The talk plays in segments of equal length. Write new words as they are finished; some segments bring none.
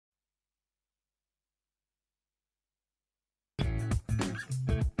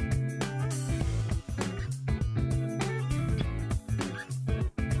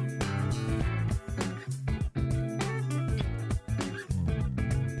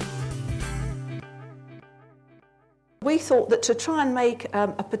We thought that to try and make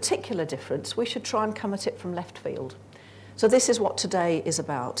a particular difference, we should try and come at it from left field. So this is what today is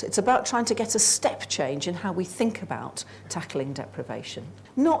about. It's about trying to get a step change in how we think about tackling deprivation.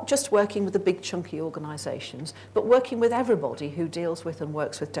 Not just working with the big chunky organisations, but working with everybody who deals with and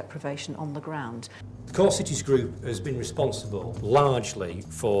works with deprivation on the ground. The Core Cities Group has been responsible largely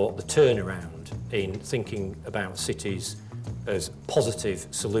for the turnaround in thinking about cities as positive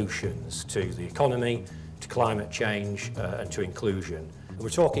solutions to the economy, to climate change and to inclusion. We're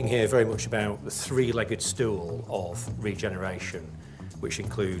talking here very much about the three-legged stool of regeneration, which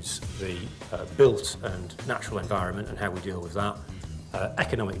includes the built and natural environment and how we deal with that,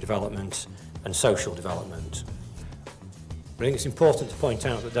 economic development and social development. I think it's important to point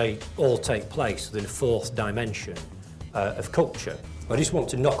out that they all take place within a fourth dimension of culture. I just want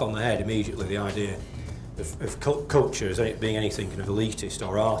to knock on the head immediately the idea of culture as it being anything kind of elitist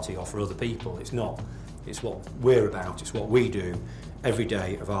or arty or for other people. It's not. It's what we're about, it's what we do every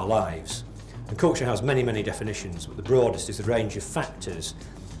day of our lives. And culture has many, many definitions, but the broadest is the range of factors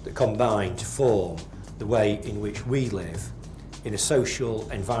that combine to form the way in which we live in a social,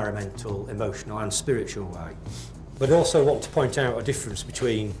 environmental, emotional and spiritual way. But I also want to point out a difference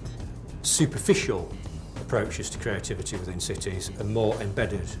between superficial approaches to creativity within cities and more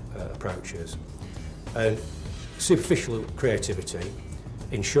embedded approaches. Superficial creativity,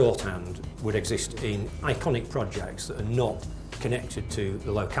 in shorthand, would exist in iconic projects that are not connected to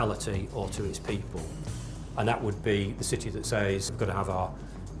the locality or to its people. And that would be the city that says we've got to have our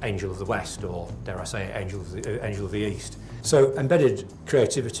Angel of the West, or dare I say Angel of the East. So embedded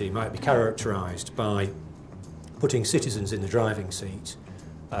creativity might be characterised by putting citizens in the driving seat,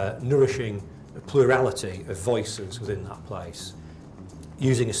 nourishing a plurality of voices within that place,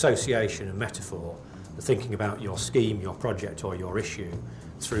 using association and metaphor, thinking about your scheme, your project or your issue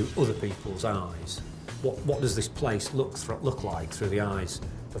through other people's eyes. What does this place look like through the eyes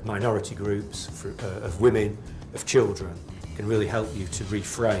of minority groups, of women, of children, can really help you to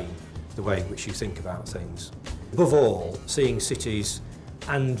reframe the way in which you think about things. Above all, seeing cities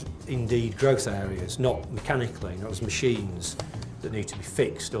and indeed growth areas not mechanically, not as machines that need to be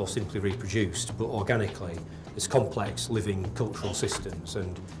fixed or simply reproduced, but organically as complex living cultural systems,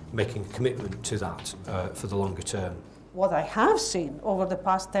 and making a commitment to that for the longer term. What I have seen over the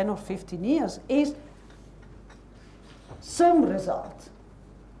past 10 or 15 years is some results.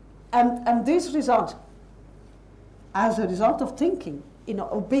 And these results, as a result of thinking,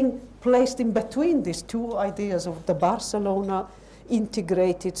 of being placed in between these two ideas of the Barcelona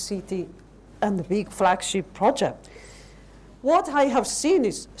integrated city and the big flagship project, what I have seen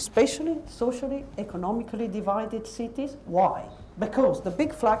is especially socially, economically divided cities. Why? Because the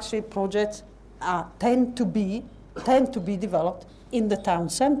big flagship projects tend to be developed in the town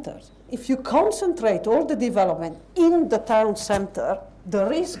centers. If you concentrate all the development in the town center, the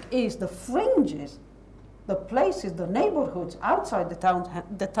risk is the fringes, the places, the neighborhoods outside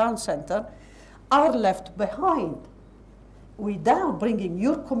the town center are left behind, without bringing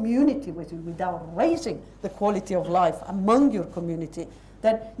your community with you, without raising the quality of life among your community,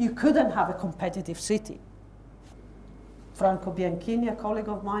 then you couldn't have a competitive city. Franco Bianchini, a colleague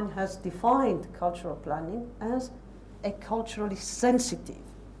of mine, has defined cultural planning as a culturally sensitive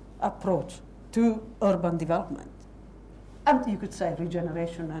approach to urban development. And you could say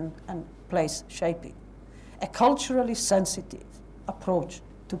regeneration and place shaping. A culturally sensitive approach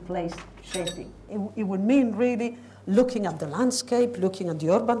to place shaping. It would mean really looking at the landscape, looking at the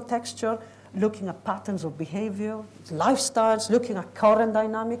urban texture, looking at patterns of behavior, lifestyles, looking at current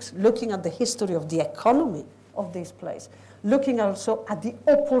dynamics, looking at the history of the economy of this place, looking also at the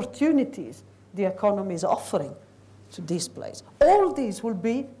opportunities the economy is offering to this place. All these will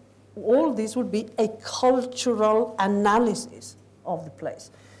be a cultural analysis of the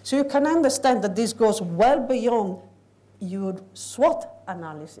place. So you can understand that this goes well beyond your SWOT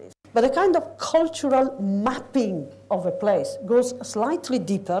analysis. But a kind of cultural mapping of a place goes slightly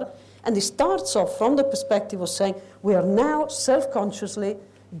deeper, and it starts off from the perspective of saying we are now self-consciously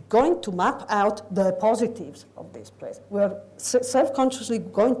going to map out the positives of this place. We are self-consciously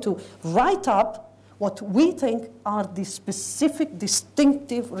going to write up what we think are the specific,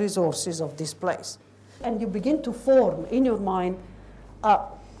 distinctive resources of this place. And you begin to form in your mind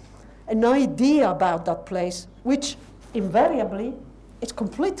an idea about that place, which invariably is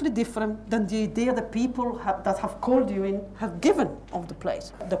completely different than the idea that people that have called you in have given of the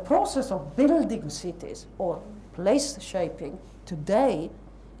place. The process of building cities or place shaping today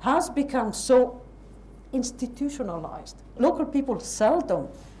has become so institutionalized. Local people seldom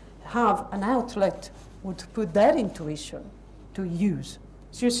have an outlet to put their intuition to use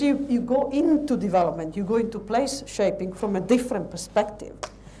So you see, you go into development, you go into place shaping from a different perspective.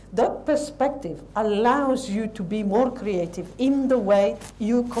 That perspective allows you to be more creative in the way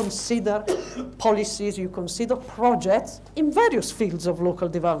you consider policies, you consider projects in various fields of local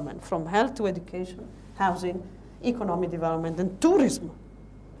development, from health to education, housing, economic development, and tourism.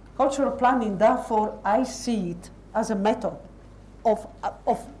 Cultural planning, therefore, I see it as a method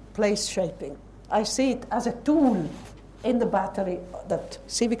of place shaping. I see it as a tool in the battery that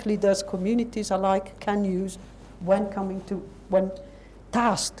civic leaders, communities alike can use when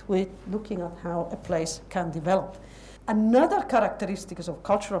tasked with looking at how a place can develop. Another characteristic of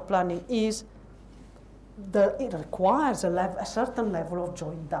cultural planning is that it requires a certain level of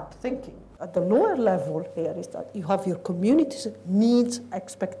joined-up thinking. At the lower level here is that you have your community's needs,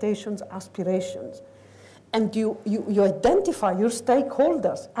 expectations, aspirations, and you identify your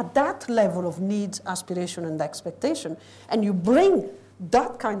stakeholders at that level of needs, aspiration, and expectation, and you bring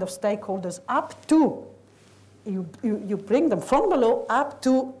that kind of stakeholders up to, you bring them from below up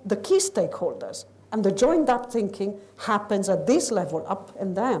to the key stakeholders. And the joined up thinking happens at this level, up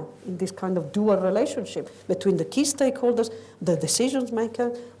and down, in this kind of dual relationship between the key stakeholders, the decisions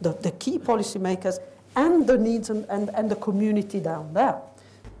makers, the key policy makers, and the needs and the community down there.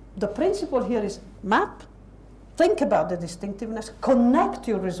 The principle here is map, think about the distinctiveness, connect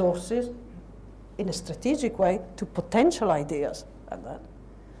your resources in a strategic way to potential ideas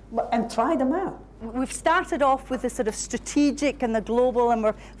and try them out. We've started off with the sort of strategic and the global, and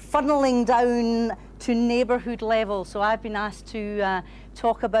we're funneling down to neighbourhood level. So I've been asked to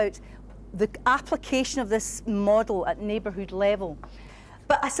talk about the application of this model at neighbourhood level.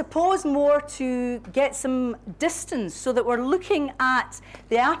 But I suppose more to get some distance so that we're looking at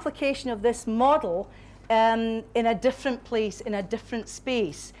the application of this model in a different place, in a different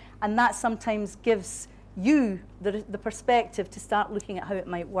space. And that sometimes gives you the perspective to start looking at how it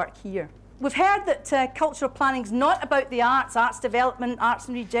might work here. We've heard that cultural planning is not about the arts development, arts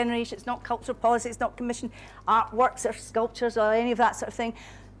and regeneration. It's not cultural policy, it's not commission artworks or sculptures or any of that sort of thing.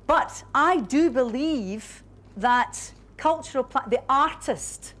 But I do believe that the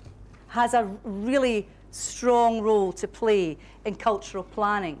artist has a really strong role to play in cultural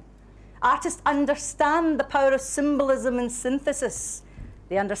planning. Artists understand the power of symbolism and synthesis.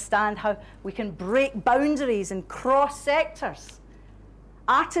 They understand how we can break boundaries and cross sectors.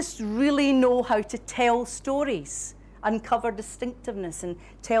 Artists really know how to tell stories, uncover distinctiveness, and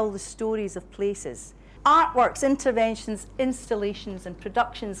tell the stories of places. Artworks, interventions, installations, and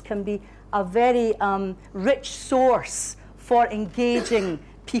productions can be a very rich source for engaging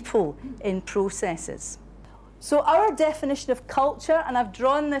people in processes. So our definition of culture, and I've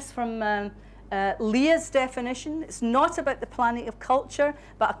drawn this from Lia's definition, it's not about the planning of culture,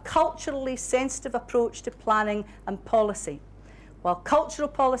 but a culturally sensitive approach to planning and policy. While cultural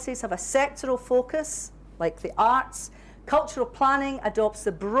policies have a sectoral focus, like the arts, cultural planning adopts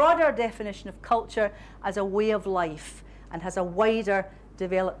the broader definition of culture as a way of life and has a wider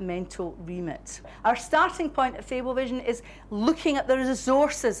developmental remit. Our starting point at Fablevision is looking at the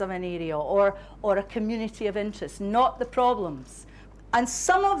resources of an area or a community of interest, not the problems. And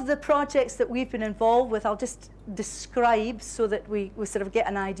some of the projects that we've been involved with, I'll just describe so that we sort of get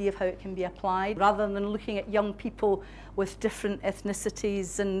an idea of how it can be applied, rather than looking at young people with different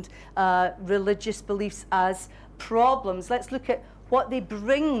ethnicities and religious beliefs as problems. Let's look at what they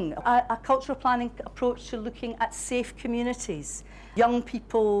bring, a cultural planning approach to looking at safe communities. Young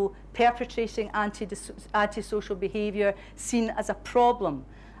people perpetrating antisocial behaviour seen as a problem.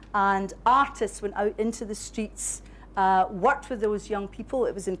 And artists went out into the streets, worked with those young people.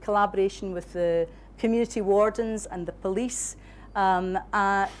 It was in collaboration with the community wardens and the police, helped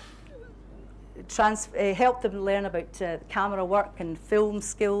them learn about camera work and film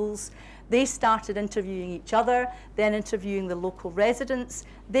skills. They started interviewing each other, then interviewing the local residents.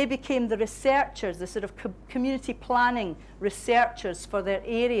 They became the researchers, the sort of community planning researchers for their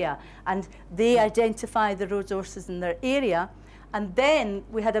area, and they identified the resources in their area. And then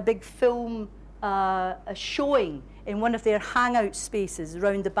we had a big film showing in one of their hangout spaces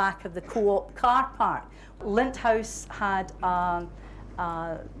around the back of the Co-op car park. Lint House had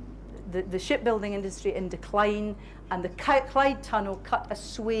the shipbuilding industry in decline, and the Clyde Tunnel cut a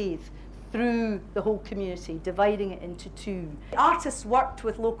swathe through the whole community, dividing it into two. The artists worked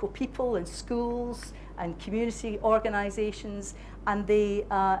with local people and schools and community organisations, and they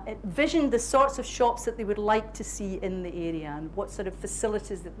envisioned the sorts of shops that they would like to see in the area and what sort of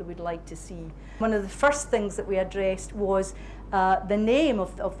facilities that they would like to see. One of the first things that we addressed was the name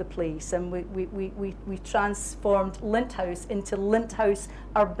of the place, and we transformed Lint House into Lint House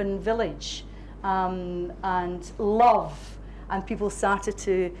Urban Village, and love and people started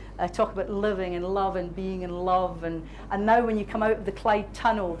to talk about living and love and being in love. And now when you come out of the Clyde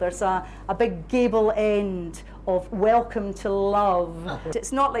Tunnel, there's a big gable end of welcome to love.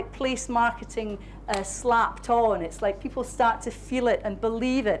 It's not like place marketing slapped on. It's like people start to feel it and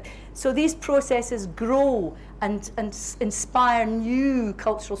believe it. So these processes grow and inspire new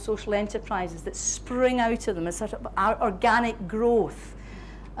cultural social enterprises that spring out of them as sort of organic growth,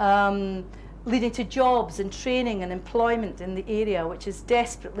 leading to jobs and training and employment in the area, which is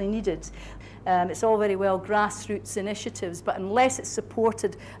desperately needed. It's all very well grassroots initiatives, but unless it's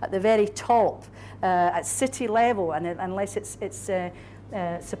supported at the very top, at city level, and unless it's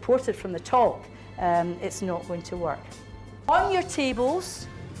supported from the top, it's not going to work. On your tables,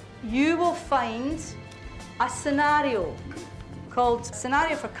 you will find a scenario called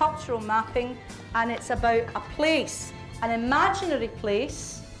Scenario for Cultural Mapping, and it's about a place, an imaginary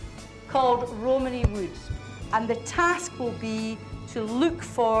place called Romany Wood. And the task will be to look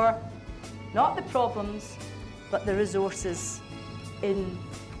for not the problems, but the resources in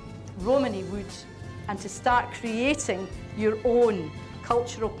Romany Wood, and to start creating your own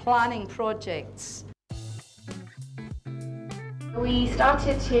cultural planning projects. We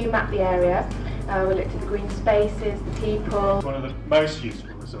started to map the area. We looked at the green spaces, the people. One of the most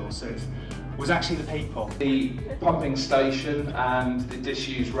useful resources was actually the people. The pumping station and the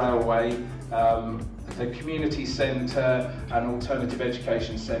disused railway, the community centre and alternative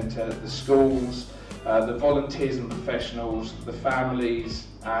education centre, the schools, the volunteers and professionals, the families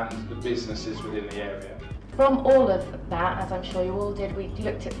and the businesses within the area. From all of that, as I'm sure you all did, we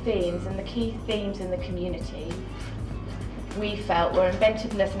looked at themes, and the key themes in the community we felt were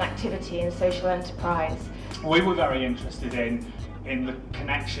inventiveness and activity and social enterprise. We were very interested in the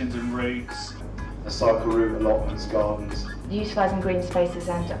connections and routes. The cycle route, allotments, gardens. Utilising green spaces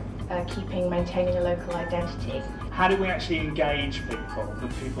and maintaining a local identity. How do we actually engage people, the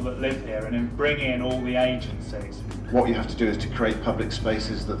people that live here, and then bring in all the agencies? What you have to do is to create public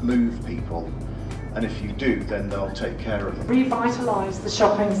spaces that move people, and if you do, then they'll take care of them. Revitalise the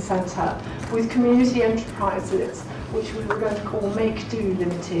shopping centre with community enterprises, which we were going to call Make Do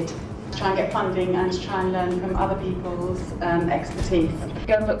Limited. Try and get funding and try and learn from other people's expertise.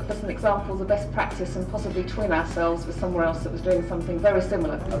 Go and look for some examples of best practice and possibly twin ourselves with somewhere else that was doing something very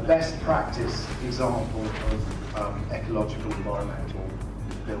similar. A best practice example of ecological environmental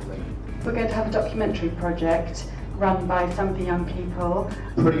building. We're going to have a documentary project run by some for young people.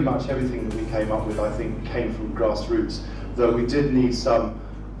 Pretty much everything that we came up with, I think, came from grassroots, though we did need some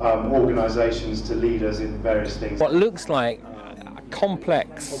organisations to lead us in various things. What looks like a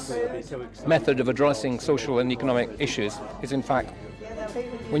complex method of addressing social and economic issues is in fact,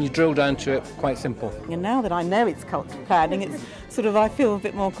 when you drill down to it, quite simple. And now that I know it's cultural planning, it's sort of, I feel a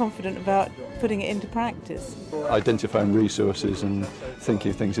bit more confident about putting it into practice. Identifying resources and thinking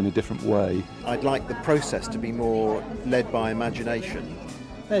of things in a different way. I'd like the process to be more led by imagination.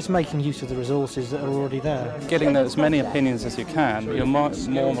 It's making use of the resources that are already there. Getting as many opinions as you can, you're much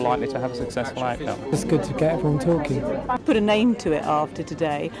more likely to have a successful outcome. It's good to get everyone talking. Put a name to it after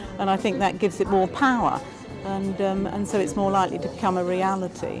today, and I think that gives it more power, and so it's more likely to become a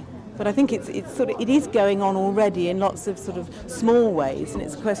reality. But I think it is going on already in lots of sort of small ways, and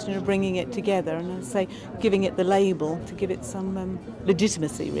it's a question of bringing it together and, as I say, giving it the label to give it some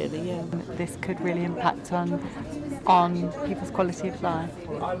legitimacy, really. Yeah. This could really impact on people's quality of life.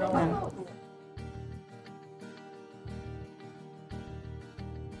 Yeah.